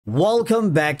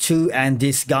Welcome back to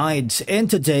Andy's Guides. In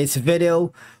today's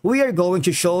video, we are going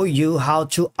to show you how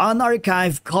to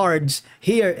unarchive cards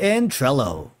here in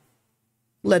Trello.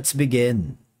 Let's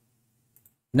begin.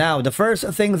 Now, the first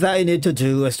thing that you need to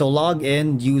do is to log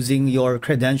in using your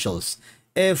credentials.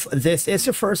 If this is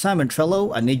your first time in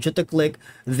Trello, I need you to click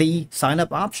the sign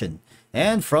up option.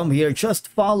 And from here, just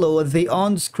follow the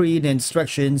on-screen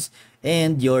instructions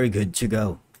and you're good to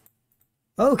go.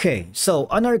 Okay, so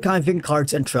unarchiving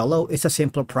cards in Trello is a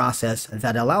simple process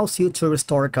that allows you to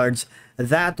restore cards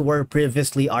that were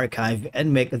previously archived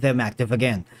and make them active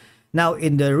again. Now,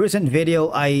 in the recent video,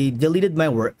 I deleted my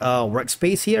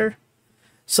workspace here.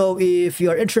 So if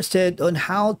you're interested on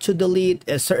how to delete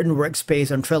a certain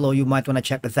workspace on Trello, you might want to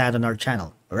check that on our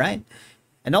channel, all right?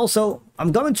 And also,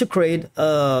 I'm going to create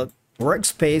a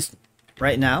workspace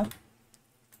right now.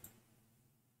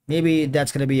 Maybe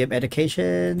that's going to be a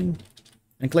medication.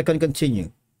 And click on continue.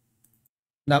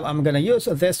 Now I'm going to use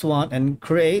this one and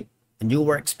create a new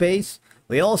workspace.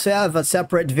 We also have a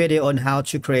separate video on how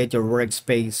to create your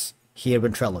workspace here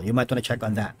in Trello. You might want to check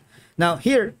on that. Now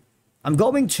here, I'm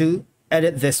going to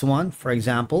edit this one, for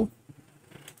example.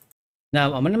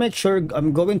 Now I'm going to make sure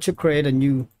I'm going to create a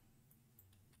new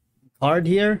card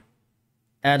here.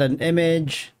 Add an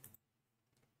image.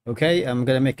 Okay, I'm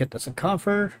going to make it as a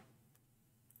cover.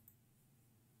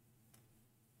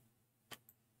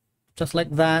 Just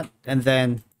like that. And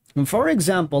then, for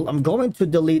example, I'm going to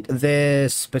delete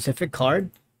this specific card.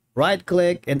 Right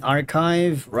click and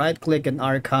archive. Right click and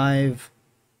archive.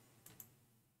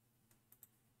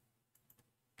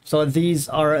 So these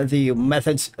are the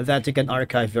methods that you can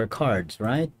archive your cards,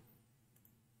 right?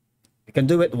 You can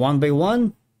do it one by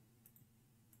one.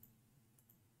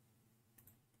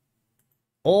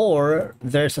 Or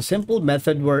there's a simple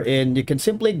method wherein you can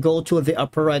simply go to the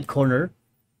upper right corner.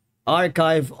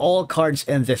 Archive all cards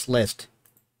in this list,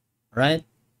 right?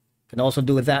 You can also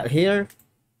do that here.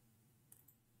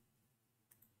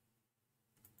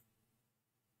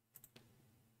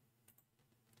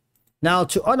 Now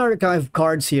to unarchive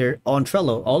cards here on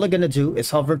Trello, all you're gonna do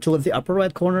is hover to the upper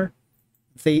right corner,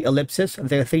 the ellipsis,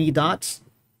 the three dots,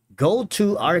 go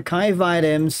to archive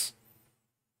items.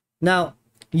 Now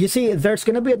you see there's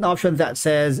gonna be an option that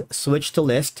says switch to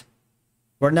list.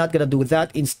 We're not gonna do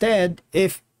that. Instead,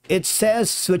 if it says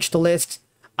switch to list,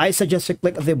 I suggest you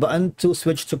click the button to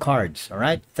switch to cards. All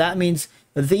right, that means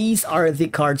these are the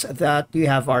cards that you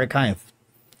have archived.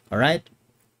 All right,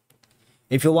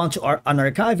 if you want to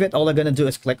unarchive it, all you're gonna do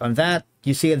is click on that.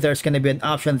 You see there's gonna be an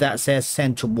option that says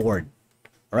send to board.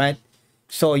 All right,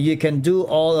 so you can do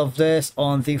all of this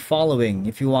on the following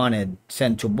if you wanted.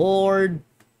 Send to board.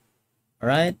 All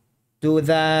right, do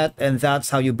that, and that's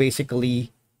how you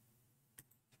basically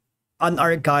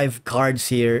unarchive cards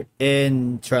here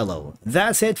in Trello.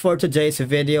 That's it for today's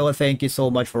video. Thank you so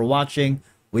much for watching.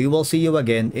 We will see you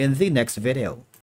again in the next video.